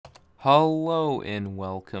Hello and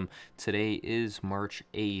welcome. Today is March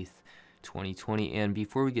 8th, 2020, and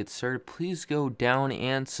before we get started, please go down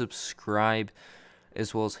and subscribe,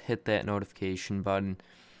 as well as hit that notification button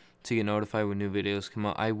to get notified when new videos come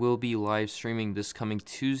out. I will be live streaming this coming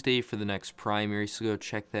Tuesday for the next primary, so go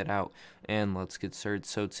check that out, and let's get started.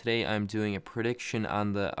 So today I'm doing a prediction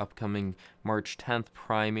on the upcoming March 10th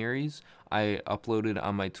primaries. I uploaded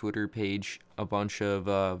on my Twitter page a bunch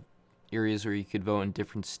of areas where you could vote in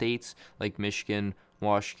different states like Michigan,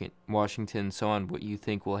 Washington, so on, what you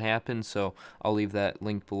think will happen. So I'll leave that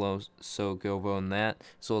link below, so go vote on that,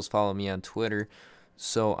 as well as follow me on Twitter.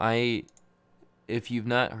 So if you've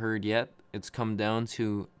not heard yet, it's come down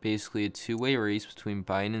to basically a two-way race between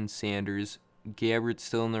Biden and Sanders. Gabbard's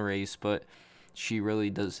still in the race, but she really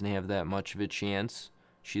doesn't have that much of a chance.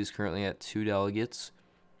 She's currently at 2 delegates.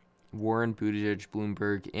 Warren, Buttigieg,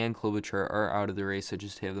 Bloomberg, and Klobuchar are out of the race. I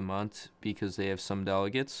just have them on because they have some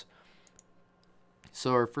delegates.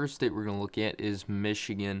 So our first state we're going to look at is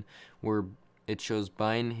Michigan, where it shows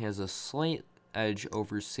Biden has a slight edge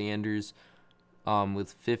over Sanders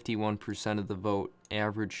with 51% of the vote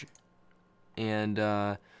average. And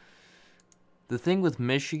the thing with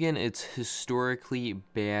Michigan, it's historically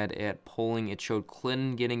bad at polling. It showed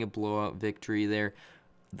Clinton getting a blowout victory there.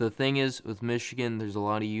 The thing is, with Michigan, there's a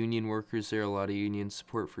lot of union workers there, a lot of union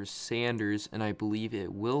support for Sanders, and I believe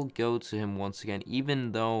it will go to him once again,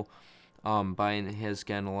 even though Biden has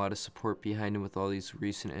gotten a lot of support behind him with all these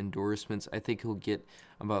recent endorsements. I think he'll get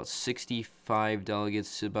about 65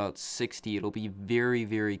 delegates to about 60. It'll be very,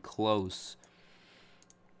 very close.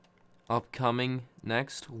 Upcoming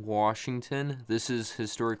next, Washington. This is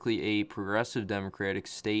historically a progressive Democratic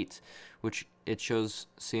state, which it shows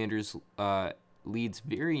Sanders leads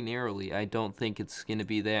very narrowly. I don't think it's going to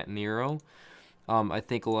be that narrow. I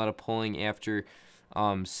think a lot of polling after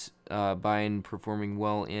Biden performing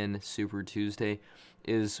well in Super Tuesday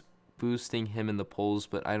is boosting him in the polls,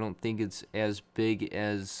 but I don't think it's as big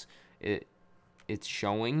as it's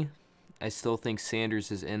showing. I still think Sanders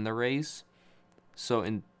is in the race. So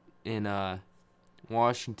in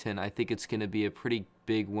Washington, I think it's going to be a pretty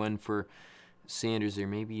big win for Sanders. There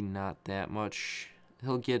maybe not that much.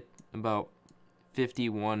 He'll get about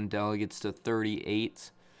 51 delegates to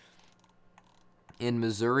 38. In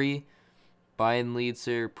Missouri, Biden leads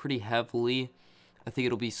there pretty heavily. I think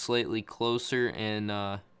it'll be slightly closer.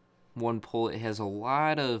 And one poll, it has a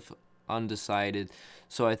lot of undecided.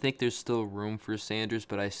 So I think there's still room for Sanders,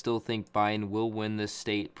 but I still think Biden will win this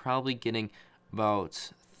state, probably getting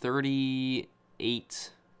about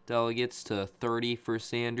 38 delegates to 30 for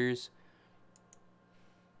Sanders.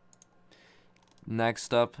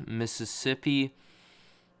 Next up, Mississippi,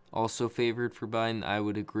 also favored for Biden. I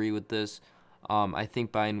would agree with this. I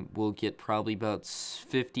think Biden will get probably about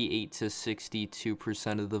 58 to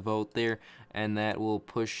 62% of the vote there, and that will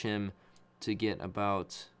push him to get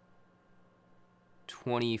about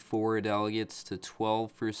 24 delegates to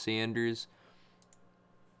 12 for Sanders.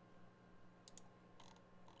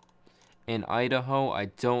 In Idaho, I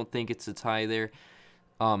don't think it's a tie there.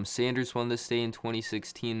 Sanders won this state in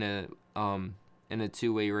 2016 in a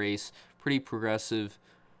two-way race. Pretty progressive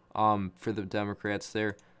for the Democrats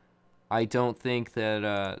there. I don't think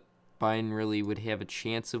that Biden really would have a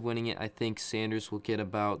chance of winning it. I think Sanders will get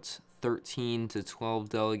about 13 to 12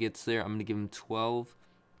 delegates there. I'm going to give him 12.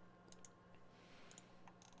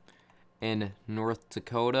 In North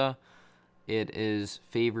Dakota, it is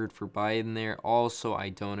favored for Biden there. Also, I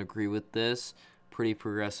don't agree with this. Pretty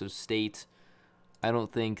progressive state. I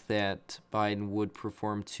don't think that Biden would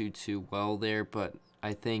perform too well there, but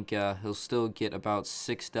I think he'll still get about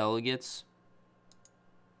 6 delegates.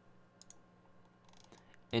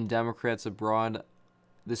 In Democrats abroad,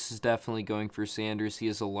 this is definitely going for Sanders. He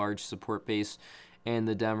has a large support base, and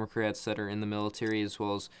the Democrats that are in the military, as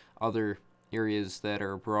well as other areas that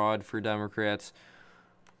are abroad for Democrats,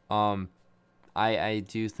 I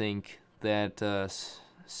do think that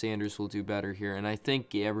Sanders will do better here, and I think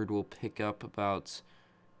Gabbard will pick up about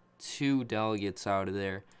 2 delegates out of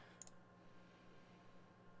there.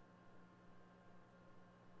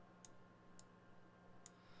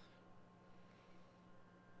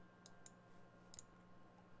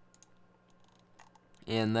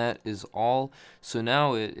 And that is all. So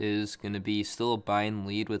now it is going to be still a Biden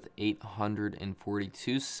lead with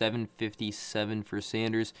 842, 757 for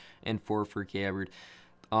Sanders, and 4 for Gabbard.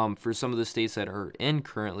 For some of the states that are in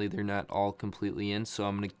currently, they're not all completely in, so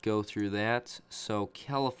I'm going to go through that. So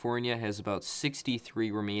California has about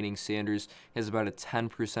 63 remaining. Sanders has about a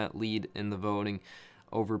 10% lead in the voting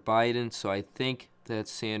over Biden, so I think that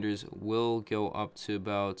Sanders will go up to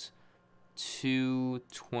about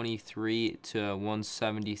 223 to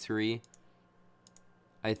 173.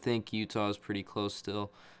 I think Utah is pretty close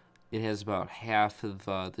still. It has about half of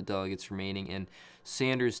the delegates remaining, and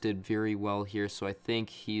Sanders did very well here, so I think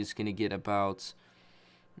he's going to get about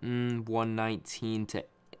 119 to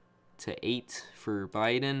 8 for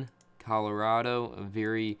Biden. Colorado, a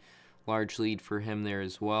very large lead for him there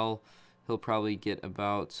as well. He'll probably get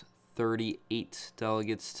about 38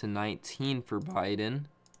 delegates to 19 for Biden.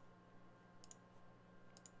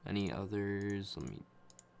 Any others? Let me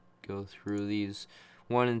go through these.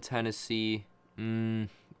 One in Tennessee.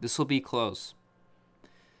 This will be close.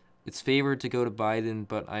 It's favored to go to Biden,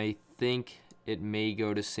 but I think it may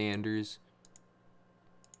go to Sanders.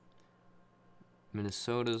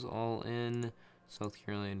 Minnesota's all in. South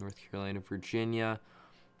Carolina, North Carolina, Virginia.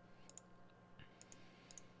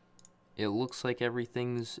 It looks like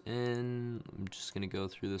everything's in. I'm just going to go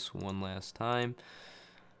through this one last time.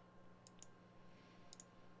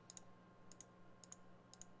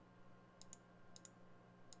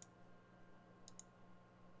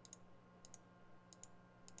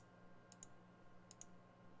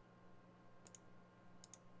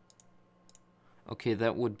 Okay,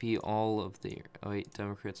 that would be all of the... Oh, wait,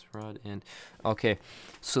 Democrats fraud and... Okay,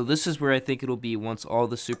 so this is where I think it'll be once all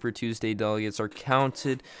the Super Tuesday delegates are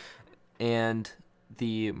counted and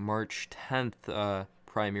the March 10th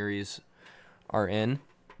primaries are in.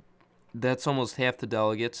 That's almost half the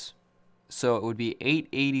delegates. So it would be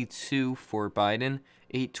 882 for Biden,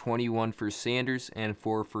 821 for Sanders, and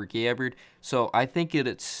 4 for Gabbard. So I think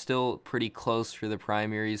it's still pretty close for the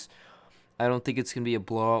primaries. I don't think it's going to be a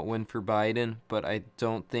blowout win for Biden, but I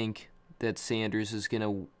don't think that Sanders is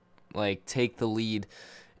going to take the lead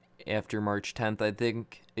after March 10th. I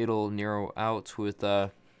think it'll narrow out with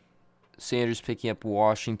Sanders picking up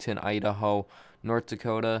Washington, Idaho, North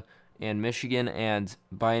Dakota, and Michigan, and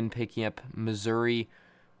Biden picking up Missouri,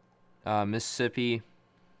 Mississippi.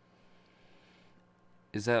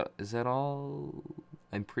 Is that all?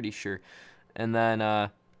 I'm pretty sure. And then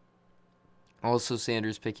also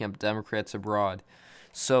Sanders picking up Democrats abroad.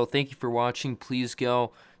 So thank you for watching. Please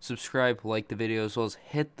go subscribe, like the video, as well as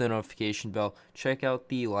hit the notification bell. Check out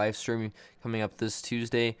the live streaming coming up this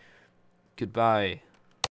Tuesday. Goodbye.